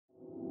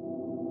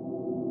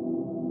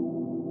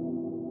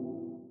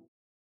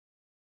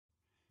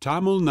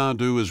Tamil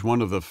Nadu is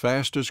one of the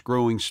fastest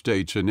growing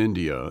states in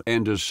India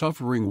and is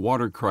suffering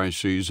water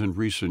crises in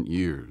recent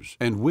years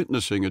and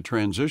witnessing a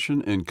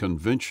transition in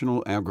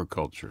conventional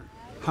agriculture.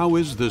 How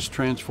is this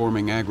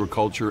transforming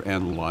agriculture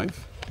and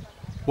life?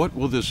 What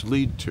will this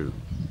lead to?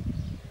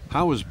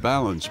 How is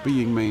balance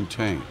being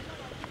maintained?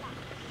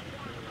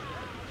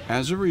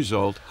 As a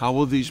result, how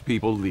will these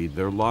people lead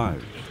their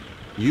lives?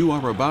 You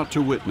are about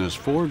to witness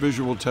 4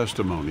 visual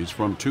testimonies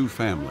from 2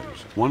 families,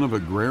 one of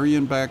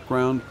agrarian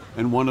background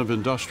and one of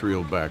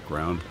industrial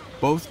background,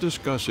 both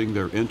discussing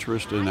their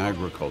interest in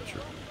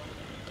agriculture.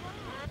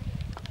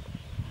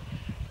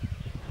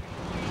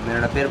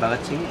 என்னோட பேர்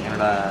பகத் சிங்.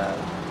 என்னோட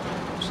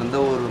சொந்த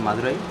ஊர்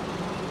மதுரை.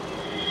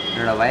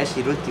 என்னோட வயசு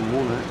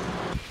 23.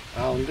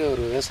 நான் வந்து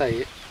ஒரு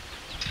விவசாயி.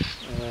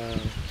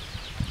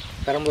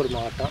 பெரம்பலூர்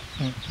மாவட்டம்,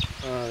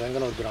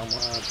 வெங்கனூர்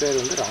கிராமம். பேர்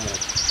வந்து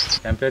ராமராஜ்.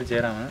 என் பேர்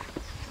ஜெயராமன்.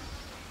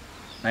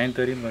 9th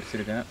வரையும்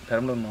படிச்சிருக்கேன்.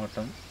 பெரம்பலூர்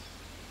மாவட்டம்,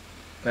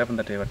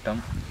 வேப்பந்தட்டை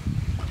வட்டம்.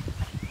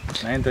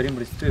 9th வரையும்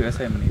படிச்சுட்டு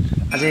விவசாயம் பண்ணிட்டு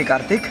இருக்கேன். அஜய்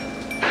கார்த்திக்.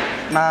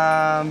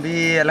 நான்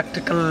பிஇ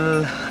எலக்ட்ரிக்கல்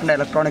அண்ட்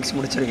எலக்ட்ரானிக்ஸ்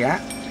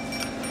முடிச்சிருக்கேன்.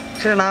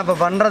 சரி, நான் இப்போ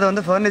பண்ணுறது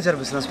வந்து ஃபர்னிச்சர்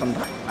பிஸ்னஸ்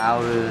பண்ணுறேன். நான்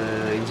ஒரு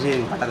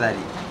இன்ஜினியரிங்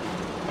பட்டதாரி.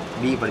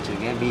 பிஇ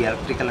படிச்சிருக்கேன். BE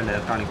electrical and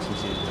electronics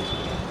engineering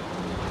படிச்சிருக்கேன்.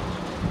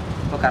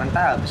 இப்போ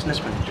கரண்ட்டாக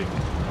பிஸ்னஸ்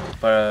பண்ணிட்டுருக்கேன்.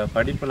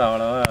 படிப்பில்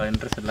அவ்வளோவா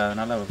இன்ட்ரெஸ்ட்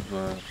இல்லாதனால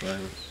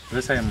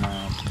விவசாயம்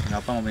எங்கள்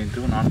அப்பா அம்மா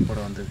பண்ணிட்டு நானும் கூட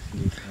வந்து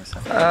செஞ்சுருக்கேன்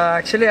சார்.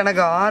 ஆக்சுவலி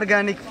எனக்கு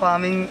ஆர்கானிக்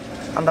ஃபார்மிங்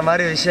அந்த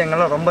மாதிரி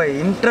விஷயங்கள்லாம் ரொம்ப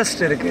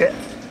இன்ட்ரெஸ்ட் இருக்குது.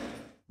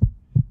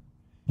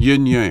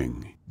 Yin Yang.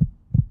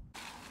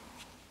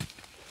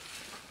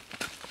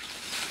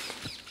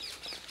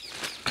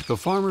 The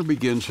farmer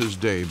begins his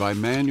day by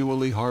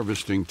manually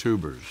harvesting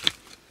tubers.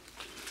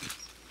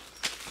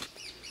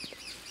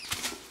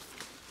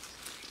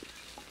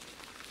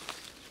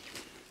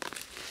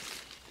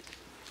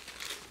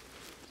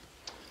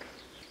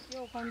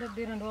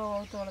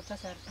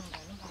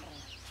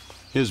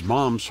 His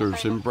mom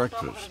serves him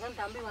breakfast.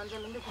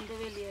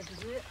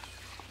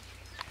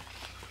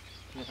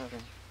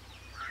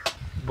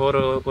 இப்போ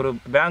ஒரு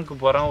பேங்க்கு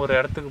போகிறோம், ஒரு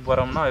இடத்துக்கு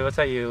போகிறோம்னா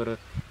விவசாயி ஒரு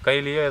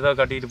கையிலேயே ஏதோ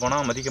கட்டிக்கிட்டு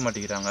போனால் மதிக்க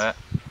மாட்டேங்கிறாங்க.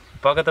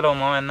 பக்கத்தில்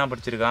உன் மாவன் என்ன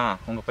படிச்சிருக்கான்,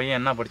 உங்கள் பையன்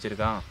என்ன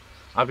படிச்சிருக்கான்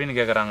அப்படின்னு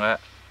கேட்குறாங்க.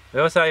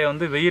 விவசாயம்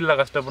வந்து வெயிலில்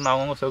கஷ்டப்படணும்,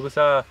 அவங்க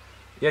சொகுசாக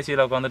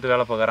ஏசியில் உட்காந்துட்டு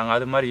வேலை பார்க்குறாங்க.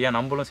 அது மாதிரி ஏன்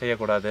நம்மளும்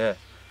செய்யக்கூடாது?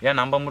 ஏன்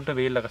நம்ம மட்டும்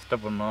வெயிலில்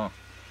கஷ்டப்படணும்?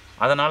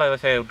 அதனால்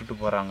விவசாயம் விட்டுட்டு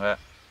போகிறாங்க.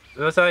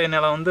 விவசாய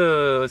நிலம் வந்து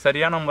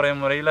சரியான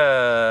முறையில்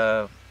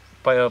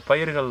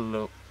பயிர்கள்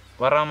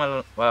வராமல்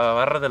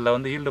வர்றதில்லை.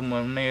 வந்து ஈல்டு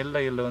முன்னே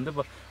ஈல்டு வந்து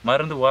இப்போ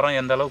மருந்து உரம்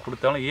எந்த அளவுக்கு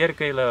கொடுத்தாலும்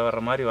இயற்கையில்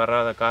வர்ற மாதிரி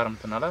வராத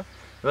காரணத்தினால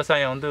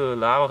விவசாயம் வந்து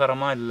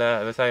லாபகரமாக இல்லை.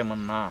 விவசாயம்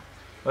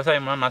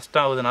பண்ணால்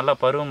நஷ்டம் ஆகுது. நல்லா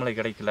பருவமழை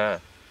கிடைக்கல,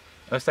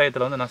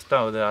 விவசாயத்தில் வந்து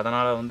நஷ்டம் ஆகுது.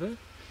 அதனால் வந்து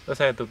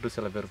விவசாயத்தை விட்டு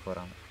சில பேர்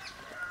போகிறாங்க.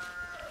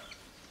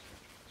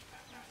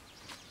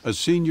 A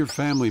senior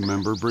family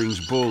member brings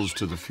bulls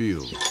to the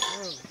field.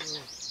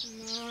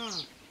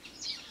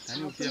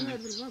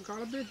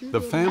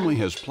 The family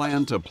has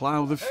planned to plow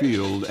the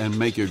field and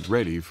make it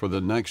ready for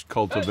the next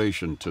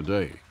cultivation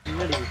today.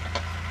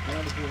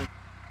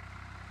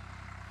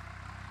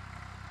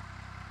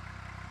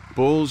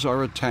 Bulls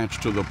are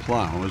attached to the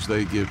plow as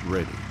they get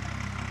ready.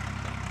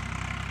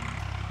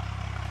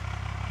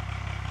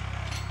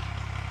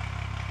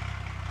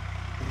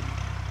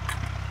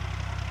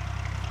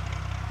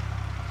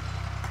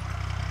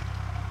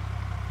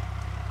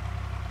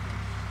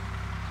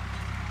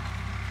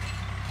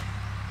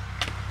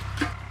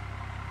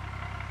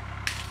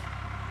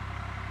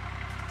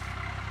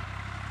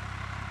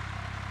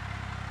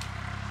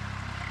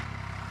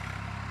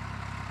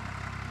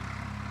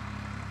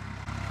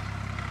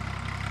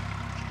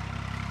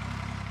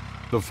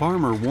 The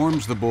farmer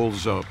warms the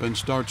bulls up and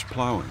starts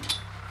plowing.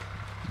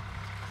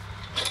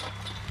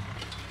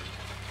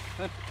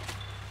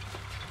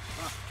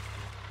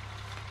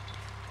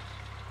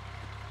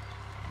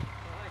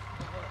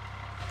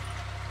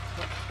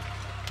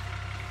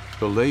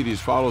 The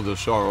ladies follow the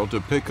sorrel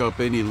to pick up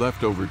any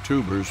leftover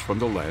tubers from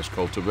the last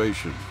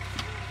cultivation.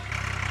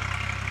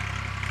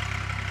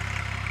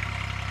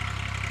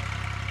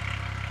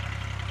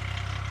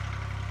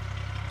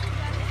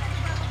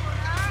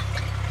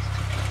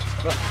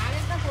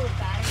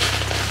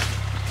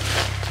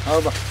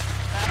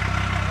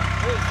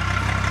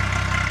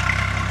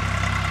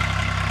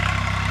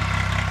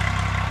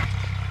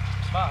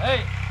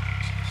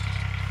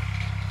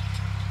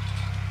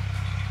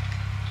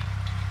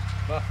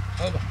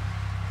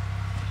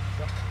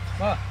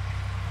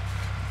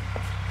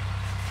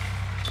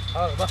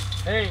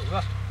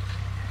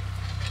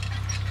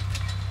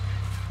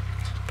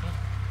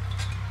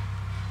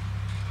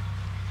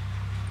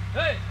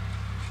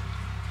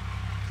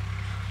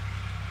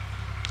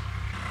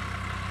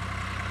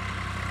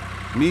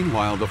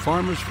 Meanwhile, the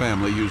farmer's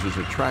family uses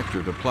a tractor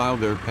to plow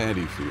their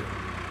paddy field.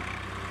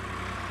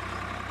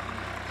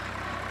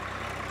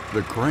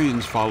 The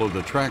cranes follow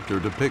the tractor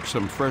to pick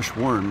some fresh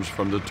worms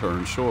from the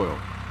turned soil.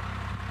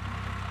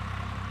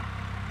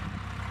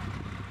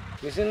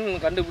 Machine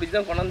கண்டுபிடிச்சி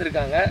தான் கொண்டு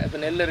வந்திருக்காங்க. இப்போ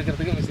நெல்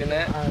இருக்கிறதுக்கு machine,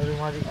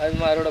 அது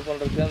மாதிரி அறுவடை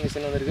பண்ணுறதுக்கு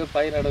மிஷின் வந்திருக்கு,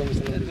 பயிர் நடவு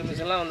மிஷின் இருக்குது.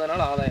 மிஷின்லாம்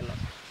வந்ததுனால ஆதாயம்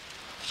தான்.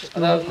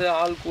 அதாவது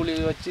ஆள் கூலி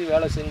வச்சு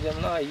வேலை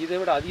செஞ்சோம்னா இதை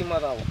விட அதிகமாக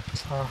தான் ஆகும்.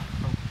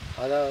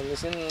 அதாவது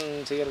மிஷின்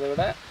செய்கிறத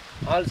விட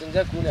ஆள்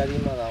செஞ்சால் கூலி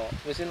அதிகமாக தான் ஆகும்.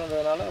 மிஷின்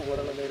வந்ததுனால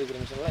உடனே இருக்கிற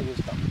மிஷின்லாம்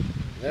யூஸ் தான்.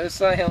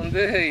 விவசாயம்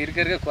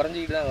இருக்க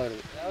குறைஞ்சிக்கிட்டு தான்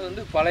வருது.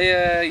 அதாவது பழைய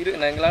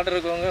எங்களாட்ட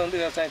இருக்கவங்க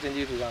விவசாயம்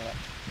செஞ்சுக்கிட்டு இருக்காங்க.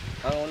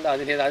 அவங்க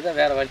அதிலே அதுதான்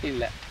வேறு வழி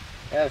இல்லை,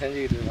 வேலை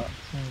செஞ்சுக்கிட்டு இருக்கோம்.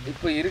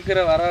 இப்போ இருக்கிற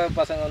வர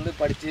பசங்க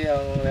படித்து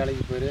அவங்க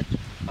வேலைக்கு போயிரு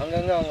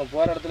அங்கங்கே அவங்க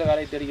போகிற இடத்துல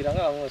வேலையை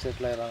தேடிக்கிறாங்க, அவங்க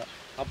செட்டில் ஆகிடுறாங்க.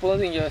 அப்போ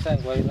இங்கே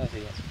விவசாயம் குறைய தான்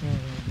செய்யும்.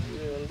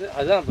 இது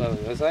அதுதான் இப்போ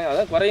விவசாயம்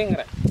அதான்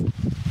குறையுங்கிறேன்.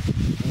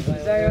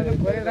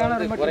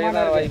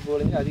 குறையான வாய்ப்பு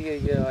ஒழிஞ்சு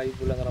அதிகரிக்க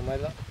வாய்ப்பு இல்லைங்கிற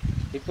மாதிரி தான்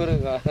இப்போ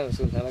இருக்க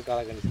சூழ்நிலை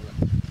கால condition.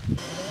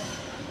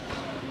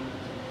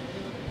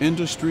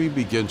 Industry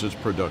begins its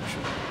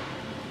production.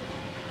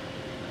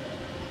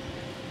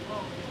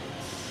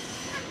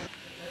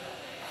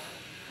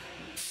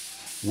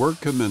 Work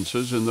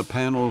commences in the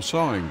panel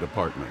sawing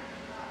department.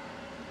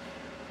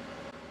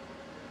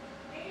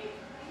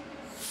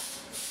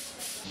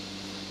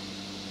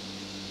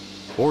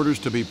 Orders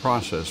to be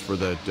processed for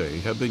that day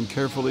have been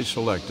carefully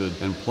selected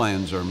and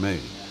plans are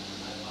made.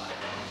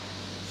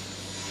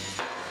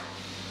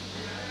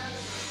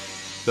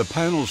 The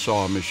panel saw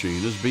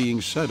machine is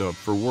being set up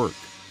for work.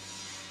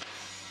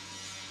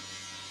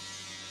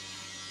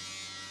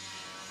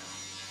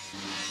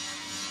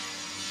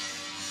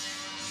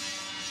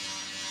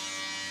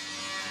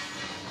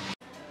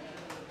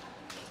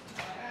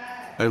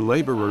 A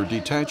laborer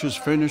detaches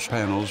finished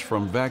panels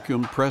from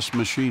vacuum press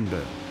machine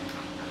bed.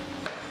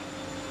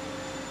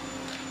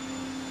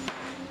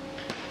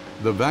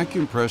 The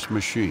vacuum press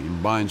machine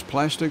binds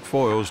plastic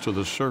foils to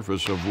the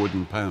surface of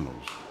wooden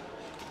panels.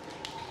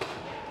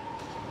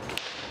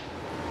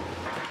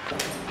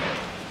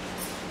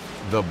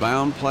 The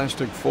bound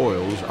plastic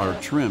foils are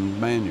trimmed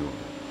manually.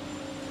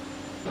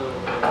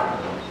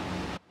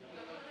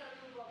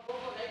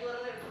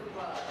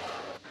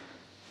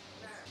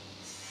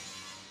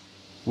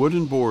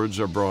 Wooden boards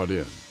are brought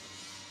in.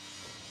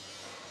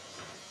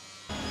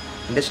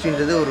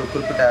 இண்டஸ்ட்ரின்றது ஒரு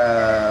குறிப்பிட்ட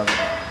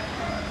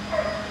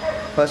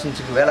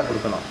பர்சன்ஸுக்கு வேலை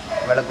கொடுக்கணும்,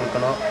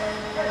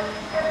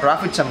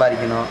 profit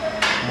சம்பாதிக்கணும்.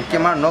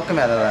 முக்கியமான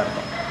நோக்கமே அதை தான்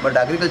இருக்கும். பட்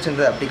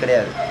அக்ரிகல்ச்சர்ன்றது அப்படி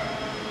கிடையாது.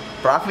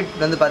 ப்ராஃபிட்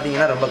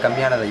பார்த்தீங்கன்னா ரொம்ப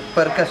கம்மியானது. இப்போ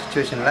இருக்க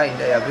சுச்சுவேஷனில்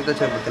இந்த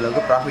அக்ரிகல்ச்சர்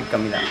பொறுத்தளவுக்கு ப்ராஃபிட்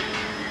கம்மி தான்.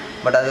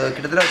 பட் அது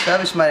கிட்டத்தட்ட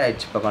சர்வீஸ் மாதிரி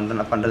ஆயிடுச்சு இப்போ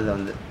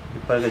பண்ணுறது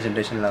இப்போ இருக்க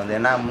ஜென்ரேஷனில்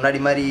ஏன்னா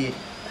முன்னாடி மாதிரி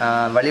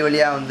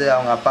வழியாக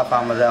அவங்க அப்பா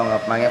ஃபார்மரு, அவங்க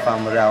மகன்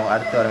ஃபார்மரு, அவங்க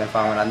அடுத்து வரவங்க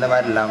ஃபார்மர் அந்த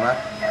மாதிரி இல்லாமல்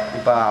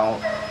இப்போ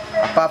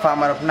அப்பா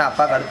ஃபார்மர் அப்படின்னா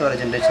அப்பாவுக்கு அடுத்து வர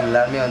ஜென்ரேஷன்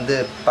எல்லாருமே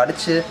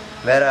படித்து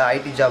வேறு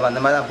ஐடி ஜாப்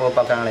அந்த மாதிரி தான் போக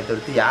பார்க்குறாங்களே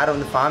தவிர்த்து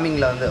யாரும்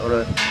ஃபார்மிங்கில் ஒரு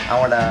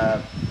அவங்களோட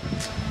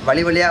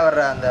வழியாக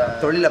வர்ற அந்த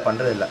தொழிலை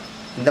பண்ணுறதில்ல.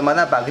 இந்த மாதிரி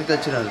தான் இப்போ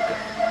அக்ரிகல்ச்சரும் இருக்குது.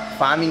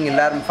 ஃபார்மிங்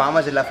எல்லோரும்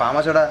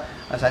ஃபார்மர்ஸோட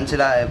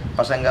சன்ஸில்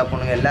பசங்க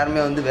பொண்ணுங்க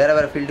எல்லாருமே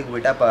வேறு ஃபீல்டுக்கு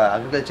போயிட்டா இப்போ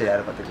அக்ரிகல்ச்சர்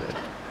யாரை பார்த்துக்கிறது.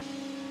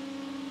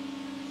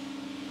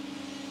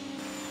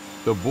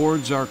 The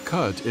boards are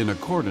cut in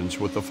accordance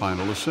with the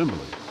final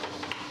assembly.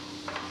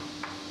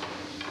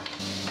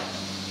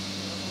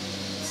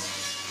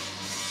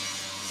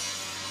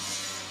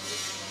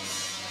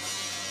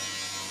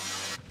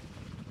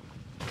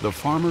 The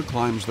farmer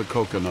climbs the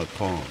coconut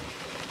palm.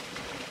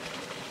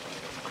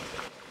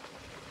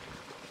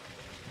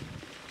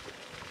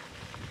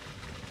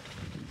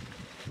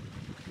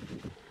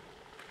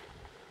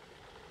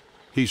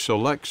 He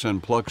selects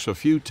and plucks a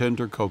few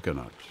tender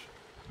coconuts.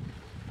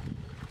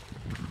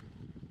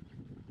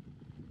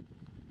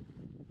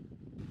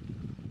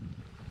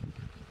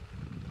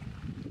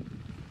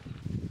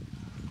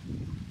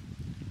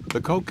 The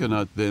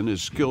coconut then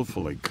is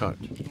skillfully cut.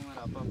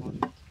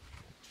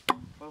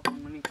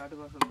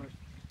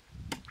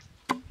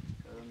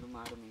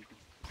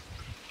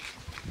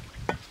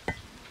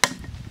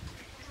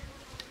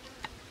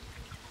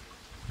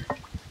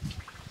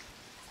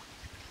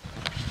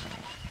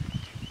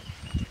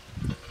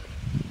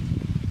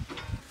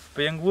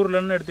 இப்போ எங்கள்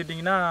ஊர்லன்னு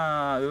எடுத்துட்டிங்கன்னா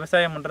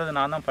விவசாயம் பண்ணுறது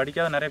நான் தான்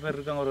படிக்காத நிறைய பேர்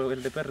இருக்காங்க, ஒரு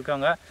 2 பேர்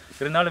இருக்காங்க.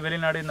 இருந்தாலும்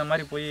வெளிநாடு இந்த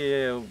மாதிரி போய்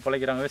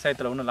பிழைக்கிறாங்க.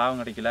 விவசாயத்தில் ஒன்றும்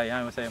லாபம் கிடைக்கல.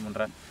 ஏன் விவசாயம்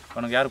பண்ணுற,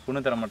 உனக்கு யாரும்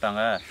பொண்ணு தர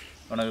மாட்டாங்க,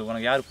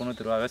 உனக்கு யார் பொண்ணு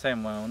தருவா,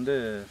 விவசாயம்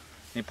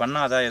நீ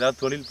பண்ணாத,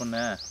 ஏதாவது தொழில்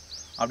பண்ணு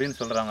அப்படின்னு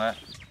சொல்கிறாங்க.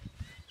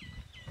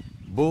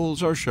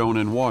 Bulls are shown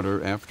in water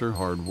after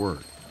hard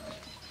work.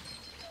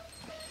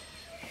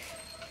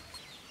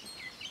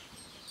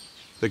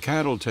 The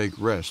cattle take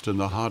rest in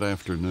the hot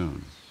afternoon.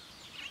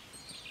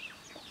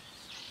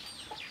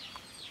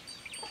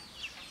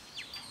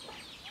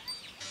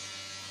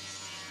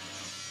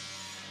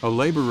 A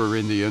laborer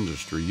in the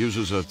industry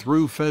uses a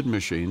through-fed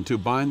machine to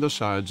bind the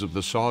sides of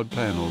the sawed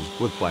panels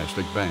with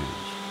plastic bands.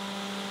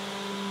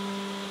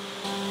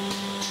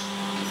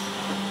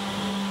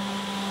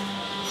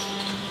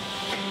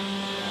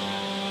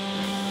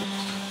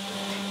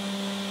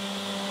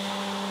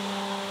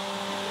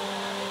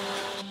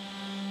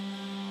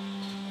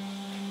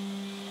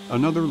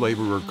 Another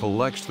laborer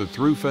collects the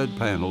through-fed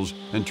panels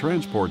and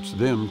transports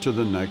them to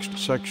the next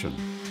section.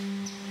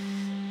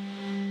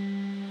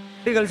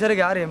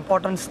 அக்ரிகல்ச்சருக்கு யாரும்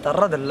importance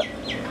தர்றதில்லை.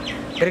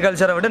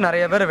 அக்ரிகல்ச்சரை விட்டு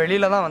நிறைய பேர்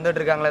வெளியில் தான் வந்துட்டு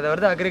இருக்காங்களே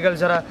தவிர்த்து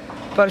அக்ரிகல்ச்சரை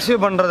pursue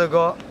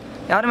பண்ணுறதுக்கோ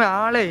யாருமே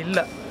ஆளே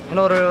இல்லை.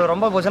 இன்னொரு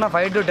ரொம்ப போச்சுன்னா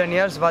 5 to 10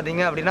 years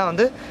பார்த்தீங்க அப்படின்னா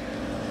வந்து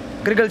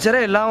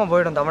அக்ரிகல்ச்சரே இல்லாமல்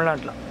போயிடும்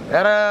தமிழ்நாட்டில்.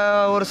 வேறு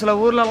ஒரு சில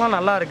ஊர்லலாம்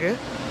நல்லா இருக்குது.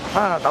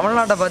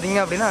 தமிழ்நாட்டை பார்த்தீங்க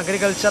அப்படின்னா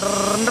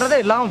அக்ரிகல்ச்சர்ன்றதே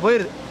இல்லாமல்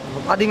போயிடுது.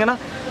 இப்போ பார்த்தீங்கன்னா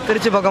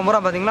திருச்சி பக்கம்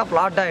பூரா பார்த்தீங்கன்னா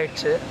பிளாட்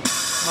ஆகிடுச்சு,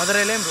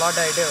 மதுரையிலேயும்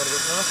பிளாட் ஆகிட்டே வருது.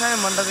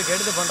 விவசாயம் பண்ணுறதுக்கு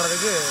எடுத்து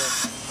பண்ணுறதுக்கு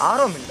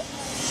ஆர்வம் இல்லை.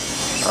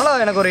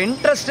 அதனால் எனக்கு ஒரு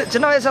இன்ட்ரெஸ்ட்டு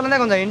சின்ன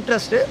வயசுலேருந்தே கொஞ்சம்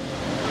இன்ட்ரெஸ்ட்டு.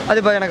 அது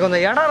இப்போ எனக்கு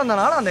கொஞ்சம் இடம்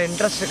இருந்தனால அந்த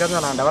இன்ட்ரெஸ்ட்டுக்கு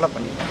வந்து நான் டெவலப்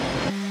பண்ணிட்டேன்.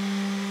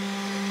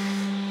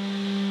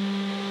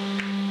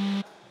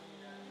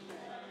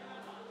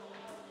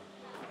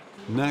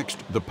 Next,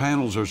 the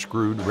panels are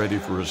screwed ready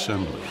for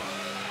assembly.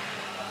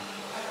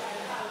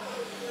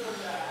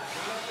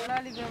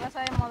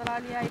 விவசாய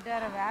முதலாளி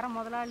ஆயிட்டாரு, வேற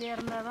முதலாளியா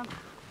இருந்தாதான்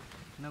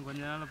இன்னும்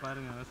கொஞ்ச நாள்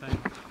பாருங்க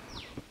விவசாயம்.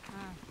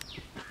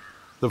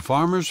 The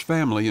farmer's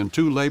family and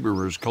 2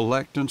 laborers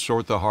collect and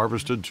sort the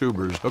harvested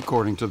tubers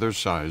according to their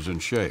size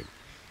and shape.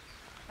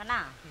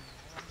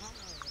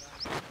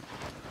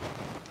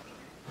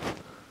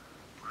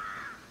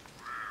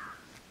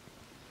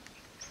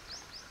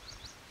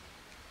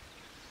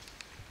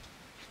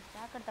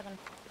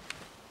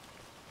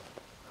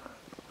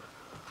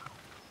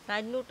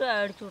 தண்ணிவிட்டு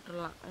அடிச்சு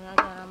விட்டுறலாம்.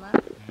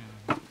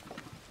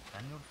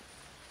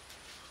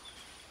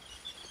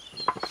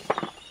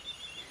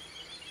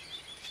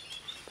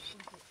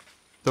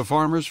 The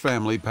farmer's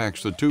family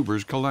packs the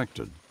tubers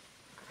collected.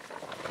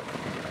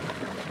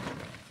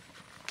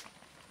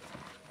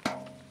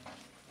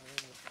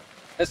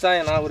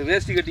 விவசாயம் நான் ஒரு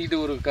வேஷ்டி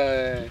கட்டிக்கிட்டு ஒரு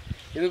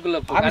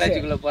இதுக்குள்ளே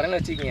காலேஜுக்குள்ளே போகிறேன்னு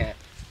வச்சுக்கிங்க,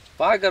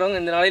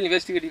 பார்க்குறவங்க இந்த நாளையில்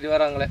வேஷ்டி கட்டிட்டு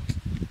வராங்களே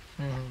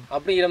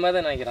அப்படிங்கிற மாதிரி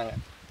தான் நினைக்கிறாங்க.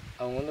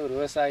 அவங்க வந்து ஒரு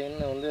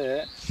விவசாயின்னு வந்து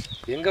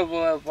எங்கே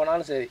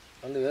போனாலும் சரி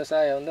வந்து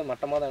விவசாயம் வந்து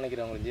மட்டமாக தான்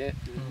நினைக்கிறவங்களுக்கு.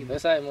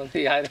 விவசாயம் வந்து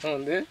யாரும்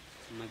வந்து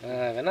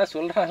வேணா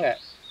சொல்கிறாங்க,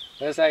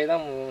 விவசாயி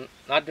தான்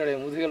நாட்டினுடைய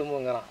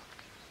முதுகெலும்புங்கிறான்.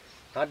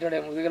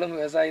 நாட்டினுடைய முதுகெலும்பு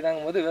விவசாயி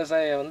தாங்கும் போது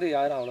விவசாயம் வந்து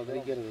யாரும் அவ்வளோ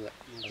தெரிக்கிறது இல்லை.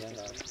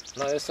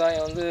 ஆனால்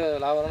விவசாயம் வந்து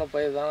லாபமான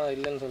பயிர் தான்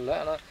இல்லைன்னு சொல்ல,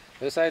 ஆனால்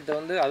விவசாயத்தை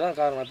வந்து அதான்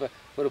காரணம். இப்போ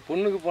ஒரு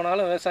பொண்ணுக்கு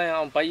போனாலும் விவசாயம்,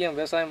 அவன் பையன்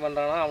விவசாயம்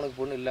பண்ணுறான்னா அவனுக்கு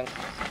பொண்ணு இல்லைங்க.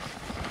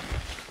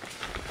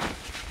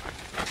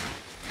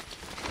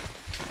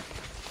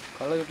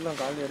 கள்ளக்கட்டுலாம்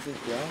காலையில் எடுத்து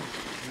வச்சியா?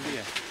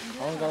 இல்லையா?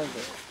 அவங்க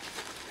காலத்து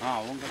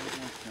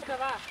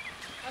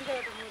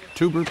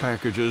Tuber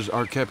packages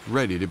are kept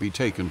ready to be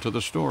taken to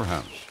the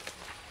storehouse.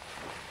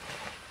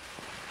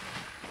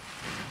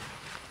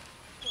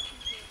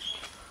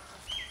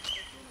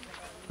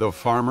 The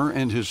farmer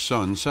and his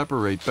son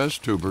separate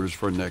best tubers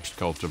for next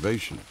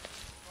cultivation.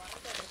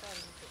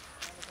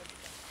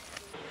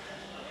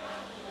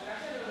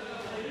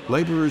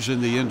 Laborers in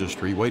the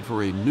industry wait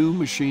for a new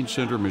machine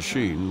center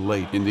machine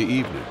late in the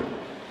evening.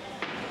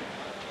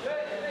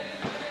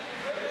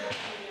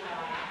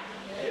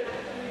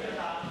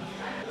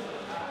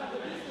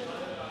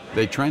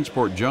 They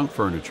transport junk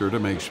furniture to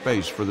make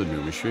space for the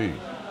new machine.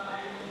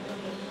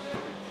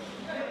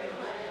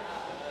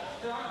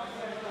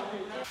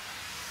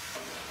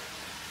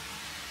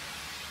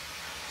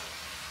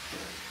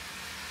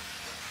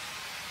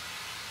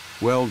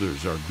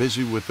 Welders are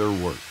busy with their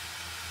work.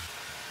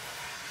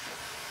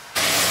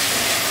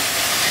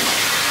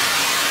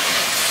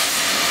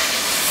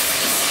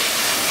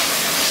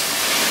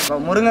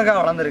 முருங்கைக்காய்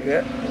வளர்ந்துருக்கு,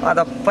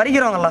 அதை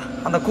பறிக்கிறவங்கள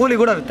அந்த கூலி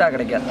கூட விற்றா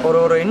கிடைக்காது.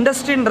 ஒரு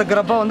இண்டஸ்ட்ரின்னு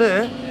இருக்கிறப்ப வந்து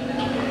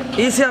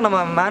ஈஸியாக நம்ம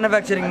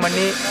மேனுஃபேக்சரிங்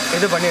பண்ணி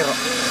இது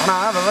பண்ணிடுறோம்.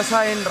 ஆனால்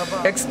விவசாயன்றப்போ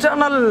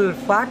எக்ஸ்டர்னல்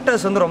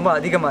ஃபேக்டர்ஸ் வந்து ரொம்ப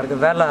அதிகமாக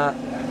இருக்குது. வேலை,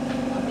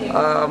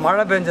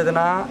 மழை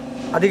பெஞ்சதுன்னா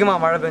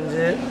அதிகமாக மழை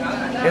பெஞ்சு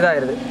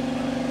இதாகிடுது,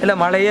 இல்லை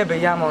மழையே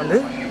பெய்யாமல் வந்து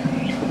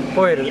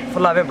போயிடுது,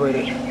 ஃபுல்லாகவே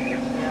போயிடுது.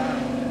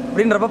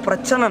 அப்படின்றப்ப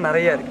பிரச்சனை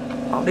நிறைய இருக்குது.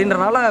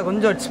 அப்படின்றனால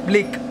கொஞ்சம் இட்ஸ்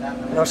ப்ளீக்.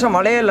 இந்த வருஷம்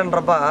மழையே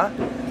இல்லைன்றப்ப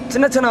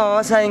சின்ன சின்ன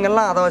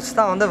விவசாயிங்கள்லாம் அதை வச்சு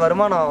தான் வந்து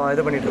வருமானம்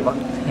இது பண்ணிட்டு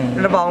இருப்பாங்க.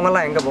 இல்லைப்பா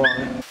அவங்கெல்லாம் எங்கே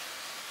போவாங்க?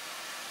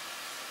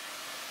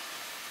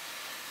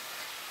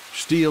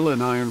 Steel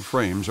and iron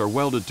frames are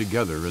welded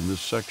together in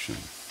this section.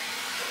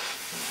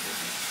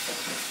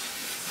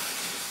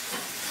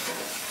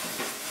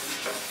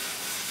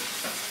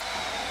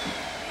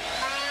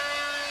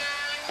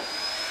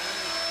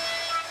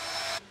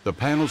 The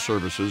panel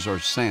surfaces are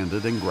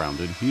sanded and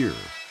grounded here.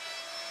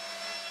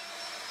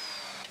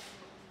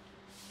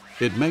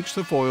 It makes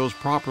the foils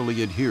properly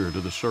adhere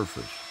to the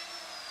surface.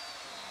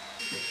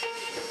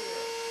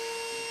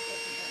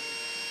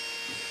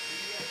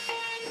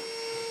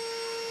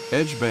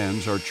 Edge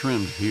bands are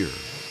trimmed here.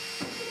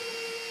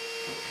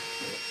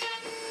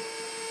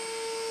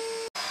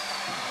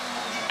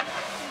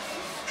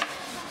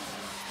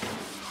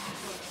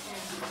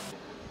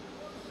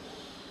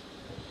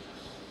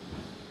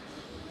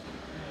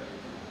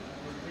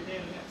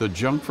 The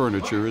junk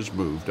furniture is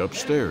moved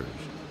upstairs.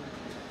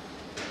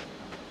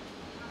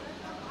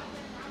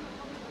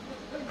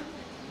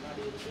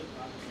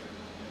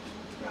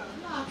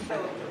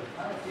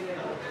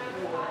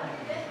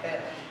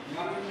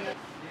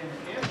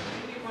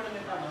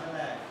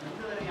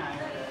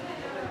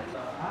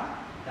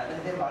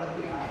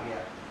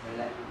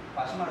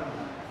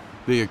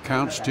 The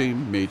accounts team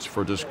meets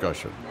for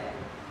discussion.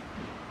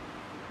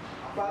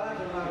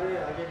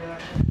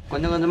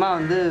 கொஞ்சம் கொஞ்சமாக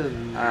வந்து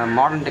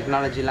modern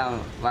டெக்னாலஜிலாம்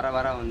வர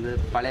வர வந்து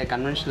பழைய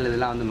conventional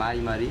இதெல்லாம் வந்து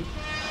மாறி மாறி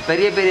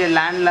பெரிய பெரிய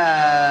லேண்டில்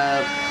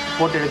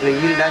போட்டு எடுக்கிற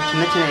ஈல்டாக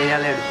சின்ன சின்ன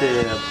ஏரியாவில் போட்டு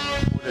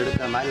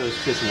எடுக்கிற மாதிரி ஒரு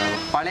சுச்சுவேஷன்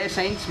வரும். பழைய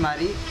சயின்ஸ்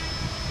மாதிரி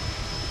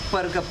இப்போ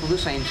இருக்க புது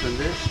சயின்ஸ்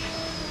வந்து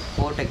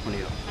ஓவர்டேக்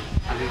பண்ணிடும்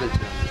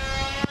அக்ரிகல்ச்சர் வந்து.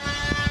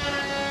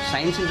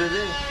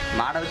 சயின்ஸுன்றது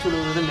மாடை வச்சு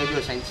விடுவது மேபி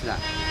ஒரு சயின்ஸ்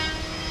தான்.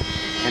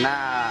 ஏன்னா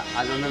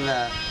அது வந்து இந்த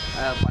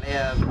பழைய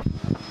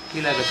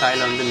கீழே இருக்க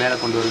சாயில் வந்து மேலே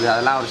கொண்டு வருது,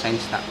 அதெல்லாம் ஒரு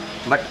சயின்ஸ் தான்.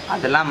 பட்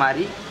அதெல்லாம்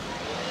மாதிரி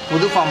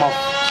புது ஃபார்ம்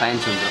ஆஃப்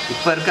சயின்ஸ் வந்துடும்.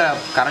 இப்போ இருக்க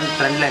கரண்ட்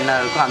ட்ரெண்டில் என்ன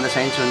இருக்கோ அந்த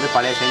சயின்ஸ் வந்து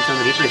பழைய சயின்ஸ்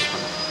வந்து ரீப்ளேஸ்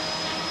பண்ணும்.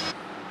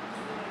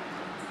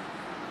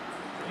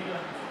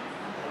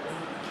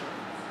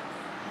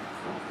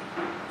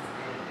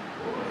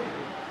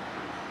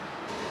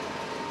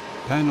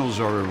 Panels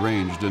are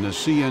arranged in a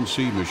CNC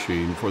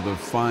machine for the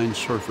fine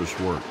surface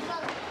work.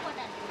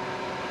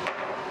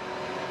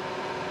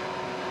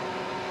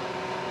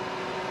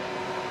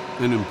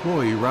 An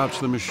employee routes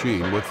the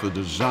machine with the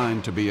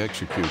design to be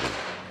executed.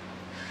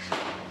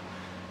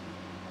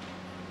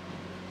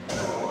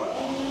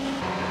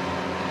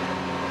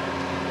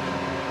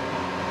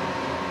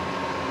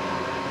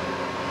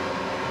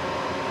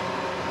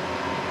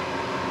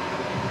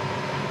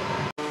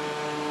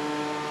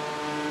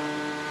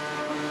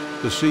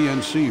 The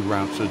CNC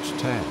routes its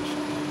task.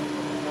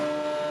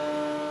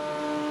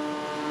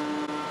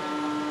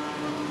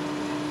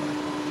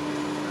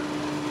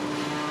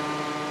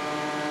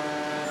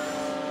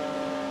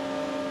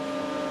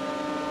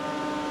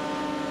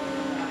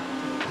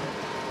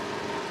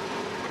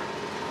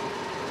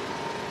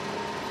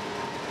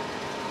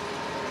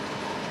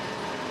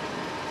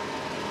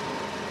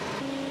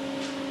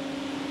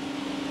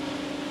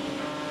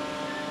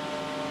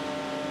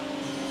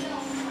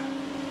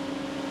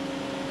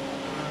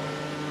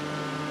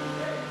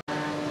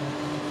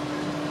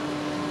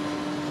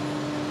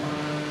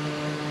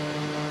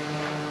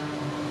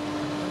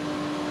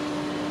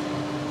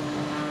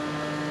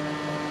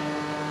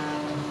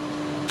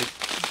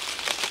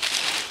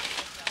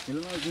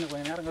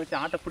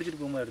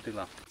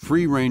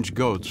 Free-range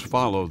goats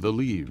follow the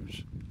leaves.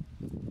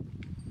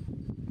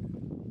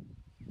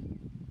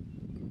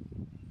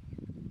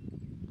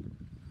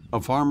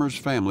 A farmer's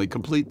family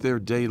complete their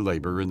day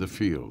labor in the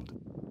field.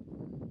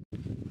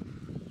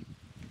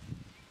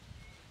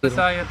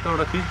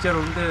 விவசாயத்தோட future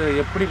வந்து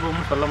எப்படி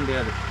போகும்னு சொல்ல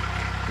முடியாது.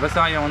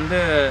 விவசாயம்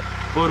வந்து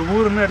ஒரு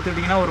ஊருன்னு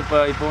எடுத்துக்கிட்டிங்கன்னா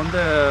இப்போ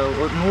வந்து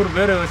ஒரு 100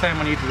 பேர் விவசாயம்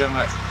பண்ணிகிட்டு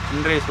இருக்காங்க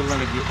இன்றைய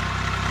சூழ்நிலைக்கு.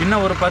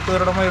 இன்னும் ஒரு 10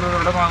 வருடமோ 20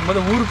 வருடமோ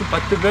ஆகும்போது ஊருக்கு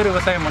 10 பேர்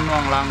விவசாயம்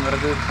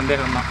பண்ணுவாங்களாங்கிறது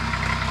சந்தேகம்தான்.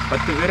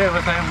 10 பேரே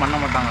விவசாயம் பண்ண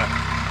மாட்டாங்க.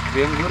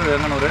 எங்கள் ஊர்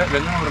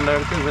வெங்கனூரில்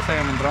எடுத்து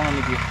விவசாயம் பண்ணுறவங்க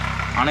இன்றைக்கி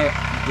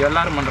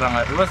எல்லோரும் பண்ணுறாங்க.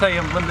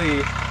 விவசாயம் வந்து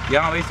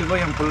என் வயசுக்கோ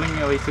என்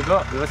பிள்ளைங்க வயசுக்கோ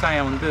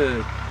விவசாயம் வந்து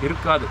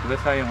இருக்காது.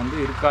 விவசாயம் வந்து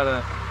இருக்காத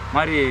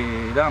மாதிரி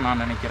தான்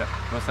நான் நினைக்கிறேன்.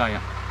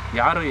 விவசாயம்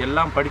யாரும்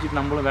எல்லாம் படிச்சுட்டு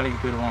நம்மளும்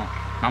வேலைக்கு போயிடுவோம்,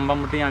 நம்ம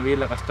மட்டும் ஏன்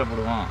வெயிலில்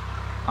கஷ்டப்படுவோம்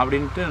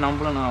அப்படின்ட்டு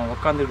நம்மளும்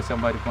உட்காந்துக்கிட்டு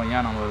சம்பாதிப்போம்.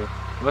 ஏன் நம்ம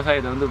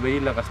விவசாயத்தை வந்து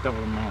வெயிலில்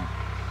கஷ்டப்படணும்?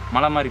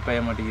 மழை மாதிரி பெய்ய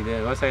மாட்டேங்குது,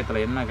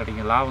 விவசாயத்தில் என்ன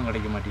கிடைக்கும், லாபம்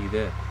கிடைக்க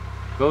மாட்டேங்குது.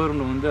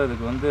 கவர்மெண்ட் வந்து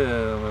அதுக்கு வந்து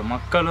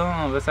மக்களும்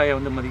விவசாயம்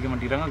வந்து மதிக்க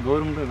மாட்டேங்கிறாங்க,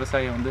 கவர்மெண்ட்டும்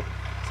விவசாயம் வந்து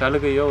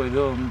சலுகையோ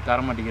இதோ வந்து தர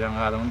மாட்டேங்கிறாங்க.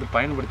 அதை வந்து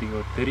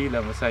பயன்படுத்திக்க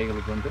தெரியல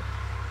விவசாயிகளுக்கு வந்து.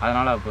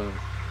 அதனால் அப்போ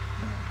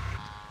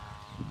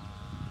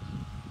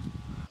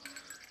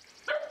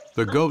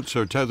The goats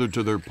are tethered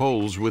to their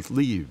poles with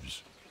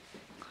leaves.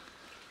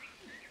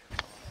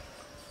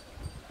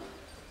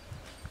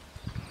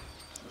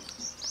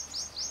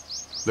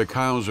 The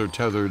cows are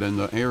tethered and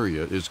the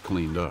area is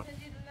cleaned up.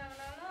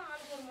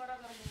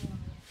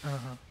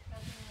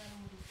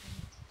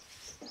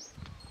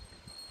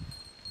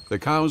 The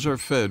cows are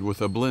fed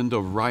with a blend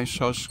of rice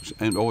husks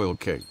and oil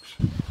cakes.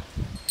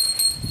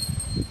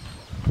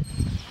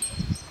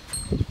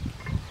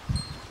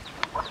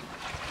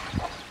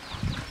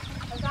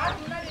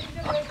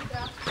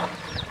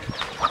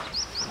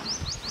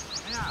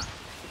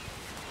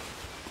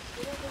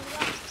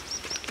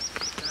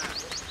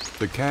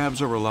 The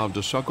calves are allowed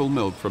to suckle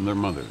milk from their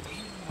mothers.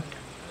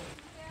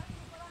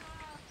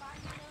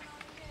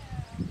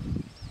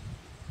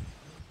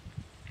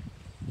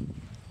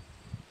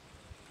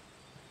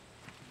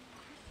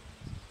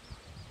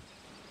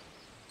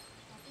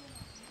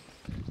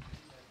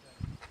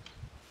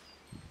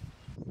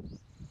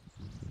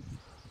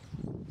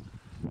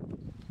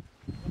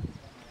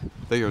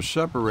 They are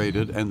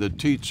separated and the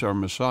teats are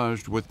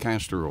massaged with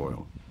castor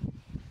oil.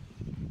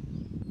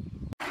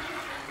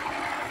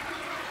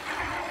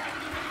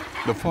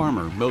 The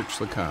farmer milks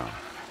the cow.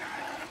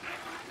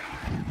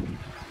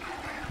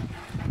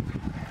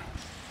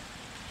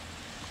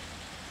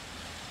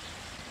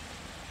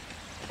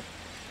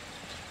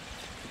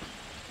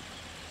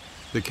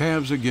 The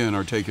calves again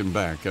are taken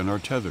back and are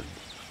tethered.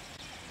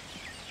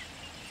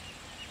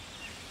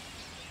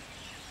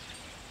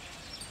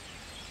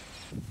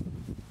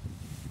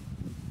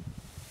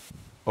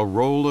 A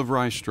roll of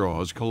rice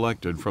straw is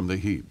collected from the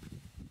heap.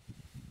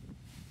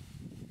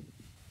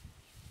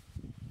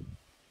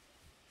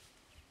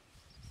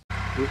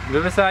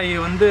 விவசாயி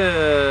வந்து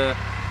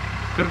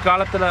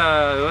பிற்காலத்தில்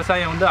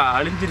விவசாயம் வந்து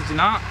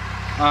அழிஞ்சிருச்சுன்னா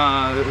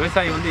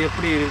விவசாயி வந்து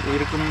எப்படி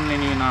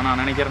இருக்கும்னு நான்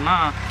நினைக்கிறேன்னா,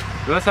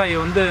 விவசாயி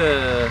வந்து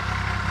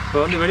இப்போ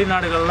வந்து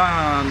வெளிநாடுகள்லாம்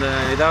அந்த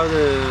ஏதாவது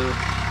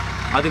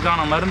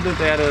அதுக்கான மருந்து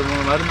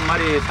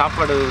மாதிரி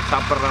சாப்பாடு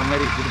சாப்பிட்ற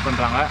மாதிரி இது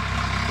பண்ணுறாங்க.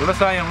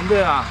 விவசாயம் வந்து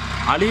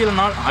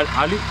அழியலனால்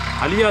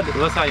அழியாது.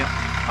 விவசாயம்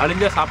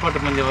அழிஞ்சால்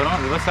சாப்பாட்டு பஞ்சம்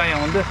வரும்.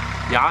 விவசாயம் வந்து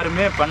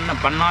யாருமே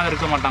பண்ணாத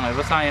இருக்க மாட்டாங்க.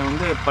 விவசாயம்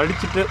வந்து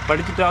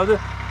படிச்சுட்டாவது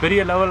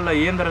பெரிய லெவலில்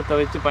இயந்திரத்தை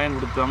வச்சு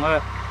பயன்படுத்துவாங்க.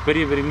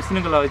 பெரிய பெரிய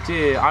மிஷின்களை வச்சு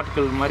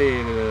ஆட்கள் மாதிரி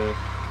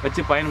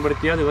வச்சு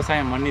பயன்படுத்தியாவது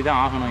விவசாயம் பண்ணி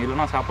தான் ஆகணும்.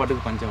 இல்லைன்னா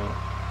சாப்பாட்டுக்கு பஞ்சம்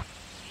வரும்.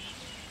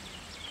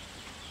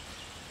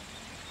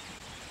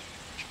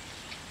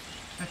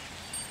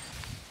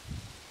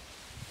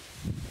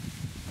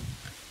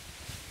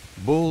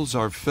 Bulls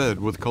are fed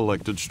with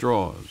collected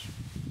straws.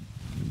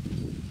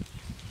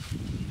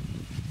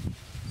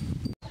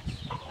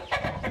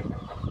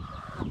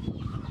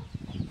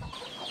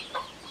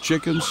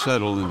 Chickens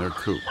settle in their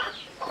coop.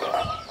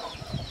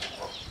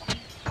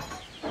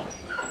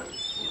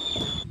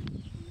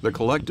 The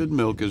collected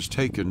milk is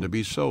taken to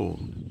be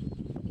sold.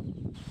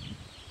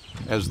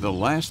 As the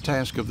last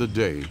task of the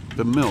day,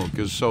 the milk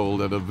is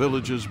sold at a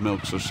village's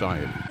milk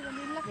society.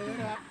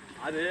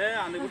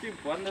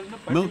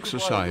 Milk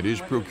societies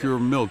procure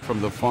milk from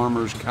the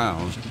farmers'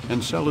 cows and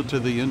sell it to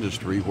the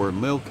industry where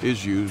milk is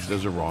used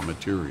as a raw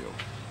material.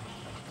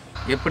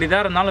 எப்படி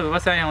தான் இருந்தாலும்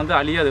விவசாயம் வந்து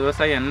அழியாது.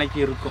 விவசாயம் என்னைக்கு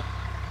இருக்கும்.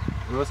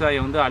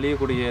 விவசாயம் வந்து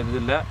அழியக்கூடிய இது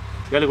இல்லை.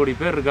 7 கோடி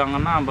பேர்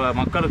இருக்காங்கன்னா நம்ம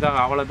மக்களுக்காக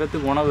அவ்வளோ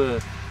பேர்த்துக்கு உணவு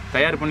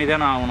தயார் பண்ணி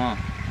தானே ஆகணும்.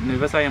 இந்த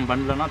விவசாயம்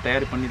பண்ணலன்னா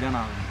தயார் பண்ணி தானே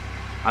ஆகணும்.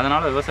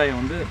 அதனால் விவசாயம்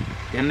வந்து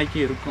என்றைக்கு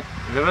இருக்கும்.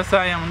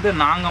 விவசாயம் வந்து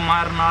நாங்கள்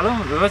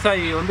மாறினாலும்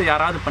விவசாயி வந்து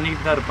யாராவது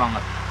பண்ணிக்கிட்டு தான் இருப்பாங்க.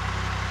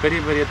 பெரிய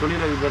பெரிய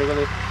தொழிலதிபர்கள்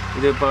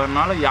இது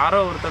இப்போனாலும் யாரோ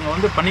ஒருத்தவங்க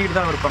வந்து பண்ணிக்கிட்டு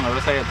தான் இருப்பாங்க.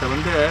 விவசாயத்தை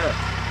வந்து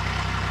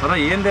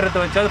அதான்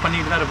இயந்திரத்தை வச்சாவது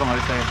பண்ணிக்கிட்டு தான் இருப்பாங்க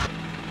விவசாயத்தை.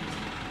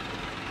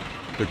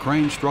 The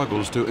crane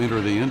struggles to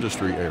enter the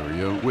industry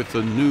area with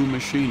the new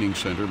machining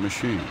center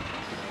machine.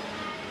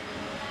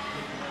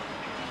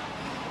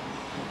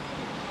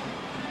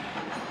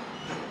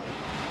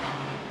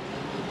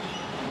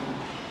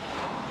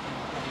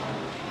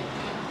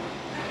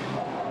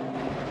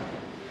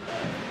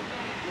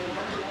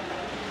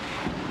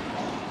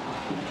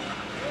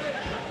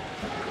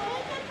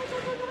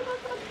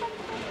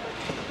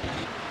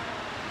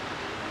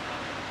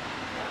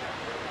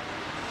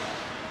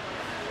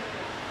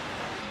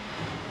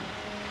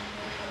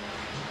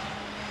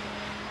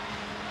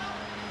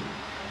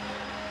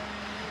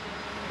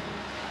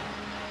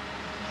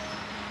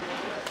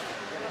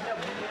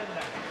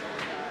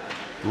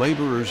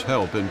 Laborers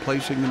help in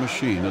placing the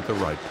machine at the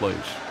right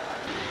place.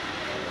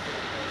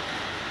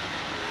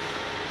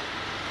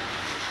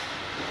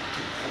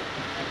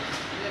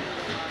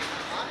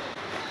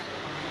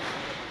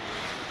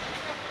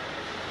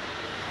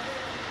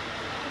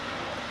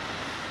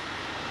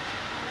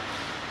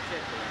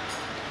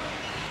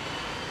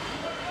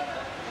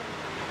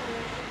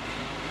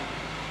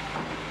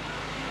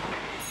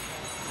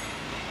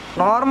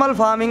 Normal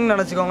ஃபார்மிங்னு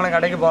நினச்சிக்கோங்களேன்.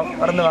 கடைக்கு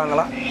மருந்து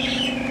வாங்கலாம்,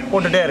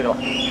 போட்டுகிட்டே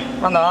இருக்கலாம்.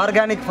 அந்த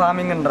ஆர்கானிக்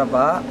ஃபார்மிங்ன்றப்ப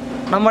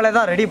நம்மளே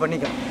தான் ரெடி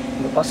பண்ணிக்கணும்.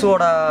 இந்த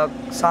பசுவோட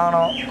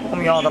சாணம்,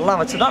 கோமியம் அதெல்லாம்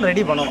வச்சு தான்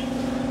ரெடி பண்ணணும்.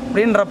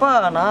 அப்படின்றப்ப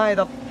நான்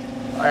இதை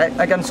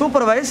I can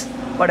supervise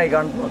but I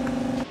can't work.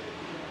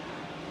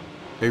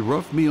 A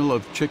rough meal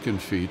of chicken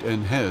feet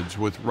and heads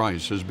with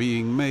rice is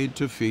being made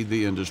to feed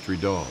the industry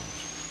dogs.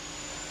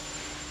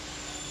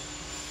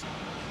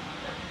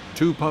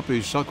 2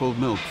 puppies suckle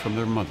milk from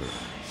their mother.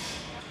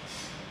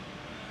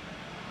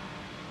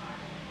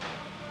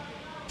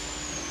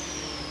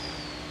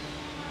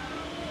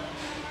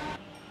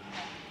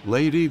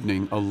 Late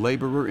evening, a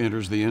laborer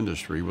enters the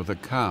industry with a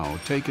cow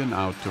taken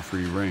out to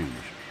free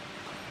range.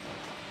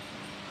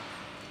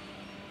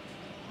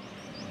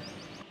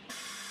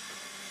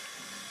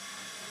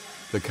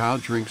 The cow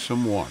drinks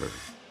some water.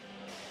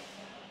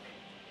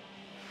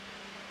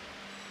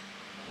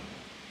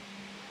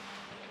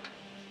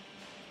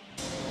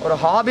 ஒரு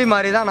hobby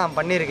மாதிரி தான் நான்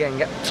பண்ணியிருக்கேன்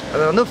இங்கே.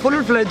 அது வந்து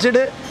full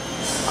fledged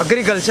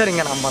agriculture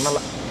இங்கே நான்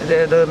பண்ணலை.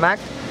 இது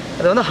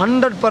வந்து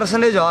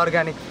 100%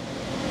 ஆர்கானிக்.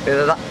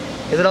 இதுதான்.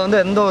 இதில் வந்து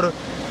எந்த ஒரு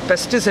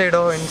பெஸ்டிசைடோ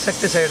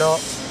இன்செக்டிசைடோ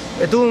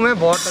எதுவுமே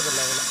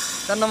போட்டதில்லை. இதில்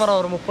தென்னை மரம்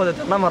ஒரு 30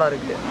 தென்னை மரம்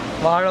இருக்குது,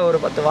 வாழை ஒரு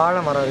 10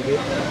 வாழை மரம் இருக்குது.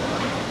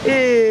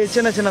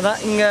 சின்னதாக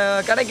இங்கே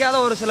கிடைக்காத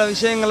ஒரு சில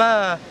விஷயங்களை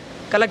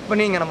கலெக்ட்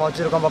பண்ணி இங்கே நம்ம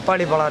வச்சுருக்கோம்.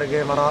 பப்பாளி பழம்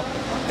இருக்குது, மரம்.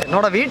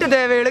 என்னோடய வீட்டு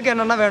தேவைகளுக்கு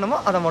என்னென்ன வேணுமோ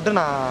அதை மட்டும்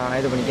நான்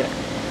இது பண்ணிக்கிறேன்.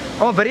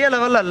 ரொம்ப பெரிய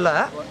லெவலில் இல்லை.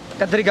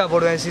 கத்திரிக்காய்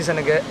போடுவேன்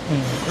சீசனுக்கு,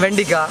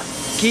 வெண்டிக்காய்,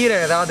 கீரை,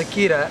 ஏதாவது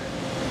கீரை,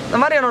 இந்த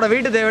மாதிரி என்னோடய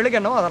வீட்டு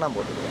தேவைகளுக்கு என்னவோ அதை நான்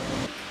போட்டுக்குவேன்.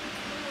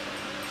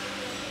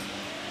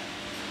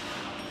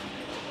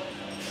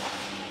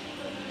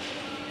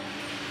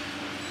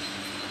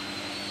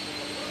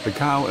 The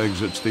cow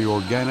exits the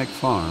organic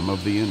farm of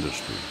the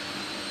industry.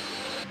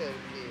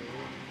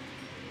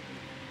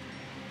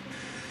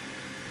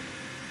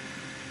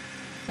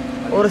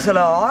 ஒரு சில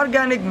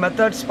ஆர்கானிக்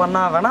மெத்தட்ஸ்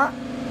பண்ணால் வேணால்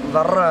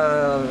வர்ற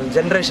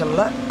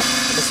ஜென்ரேஷனில்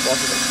இட் இஸ்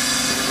பாசிபிள்.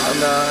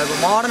 அந்த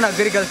மாடர்ன்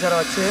அக்ரிகல்ச்சரை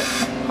வச்சு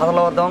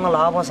அதில் ஒருத்தவங்க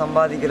லாபம்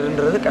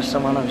சம்பாதிக்கிறதுன்றது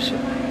கஷ்டமான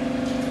விஷயம்.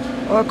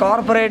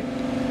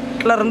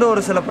 கார்ப்பரேட்லேருந்து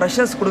ஒரு சில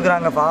ப்ரெஷர்ஸ்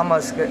கொடுக்குறாங்க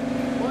ஃபார்மர்ஸ்க்கு.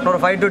 இன்னொரு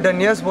 5 to 10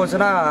 years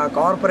போச்சுன்னா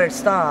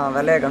கார்ப்பரேட்ஸ் தான்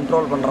விலையை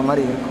கண்ட்ரோல் பண்ணுற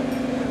மாதிரி இருக்கும்.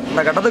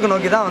 அந்த கட்டத்துக்கு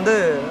நோக்கி தான் வந்து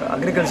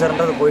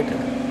அக்ரிகல்ச்சர்ன்றது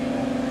போயிட்டுருக்கு.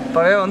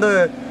 இப்போவே வந்து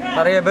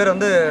நிறைய பேர்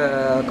வந்து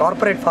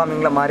கார்ப்பரேட்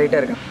ஃபார்மிங்கில் மாறிட்டே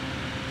இருக்காங்க.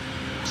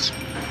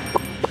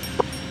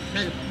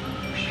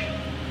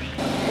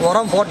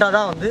 உரம் போட்டால்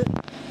தான் வந்து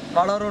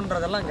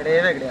வளருன்றதெல்லாம்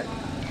கிடையவே கிடையாது.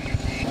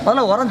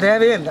 அதெல்லாம் உரம்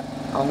தேவையே இல்லை.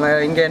 அவங்க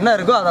இங்கே என்ன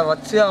இருக்கோ அதை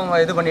வச்சு அவங்க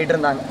இது பண்ணிகிட்டு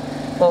இருந்தாங்க.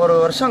 இப்போ ஒரு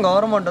வருஷம்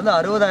கவர்மெண்ட் வந்து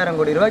 60,000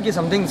 கோடி ரூபாய்க்கு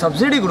சம்திங்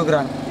சப்சிடி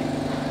கொடுக்குறாங்க.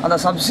 அந்த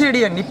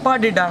சப்சிடியை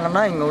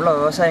நிப்பாட்டிட்டாங்கன்னா இங்கே உள்ள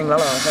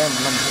விவசாயிங்களால் விவசாயம்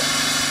பண்ண முடியாது.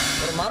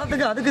 ஒரு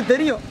மரத்துக்கு அதுக்கு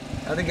தெரியும்,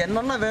 அதுக்கு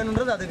என்னென்ன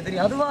வேணுன்றது அதுக்கு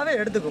தெரியும், அதுவாகவே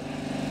எடுத்துக்கும்.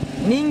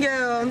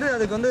 நீங்கள் வந்து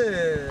அதுக்கு வந்து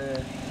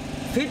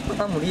ஃபீட்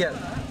பண்ண முடியாது.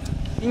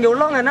 இங்கே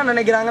உள்ளவங்க என்ன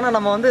நினைக்கிறாங்கன்னா,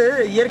 நம்ம வந்து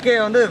இயற்கையை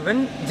வந்து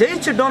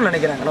ஜெயிச்சிட்டோம்னு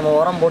நினைக்கிறாங்க. நம்ம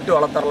உரம் போட்டு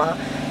வளர்த்துடலாம்,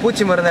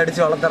 பூச்சி மருந்து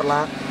அடித்து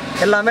வளர்த்துடலாம்,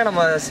 எல்லாமே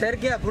நம்ம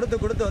செயற்கையாக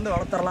கொடுத்து வந்து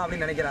வளர்த்துடலாம்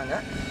அப்படின்னு நினைக்கிறாங்க.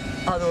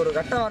 அது ஒரு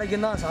கட்டம்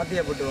வரைக்கும் தான்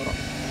சாத்தியப்பட்டு வரும்.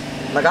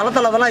 இந்த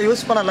காலத்தில் அதெல்லாம்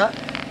யூஸ் பண்ணலை.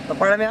 இந்த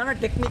பழமையான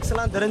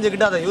டெக்னிக்ஸ்லாம்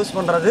தெரிஞ்சுக்கிட்டு அதை யூஸ்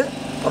பண்ணுறது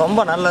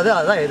ரொம்ப நல்லது.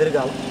 அதுதான்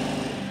எதிர்காலம்.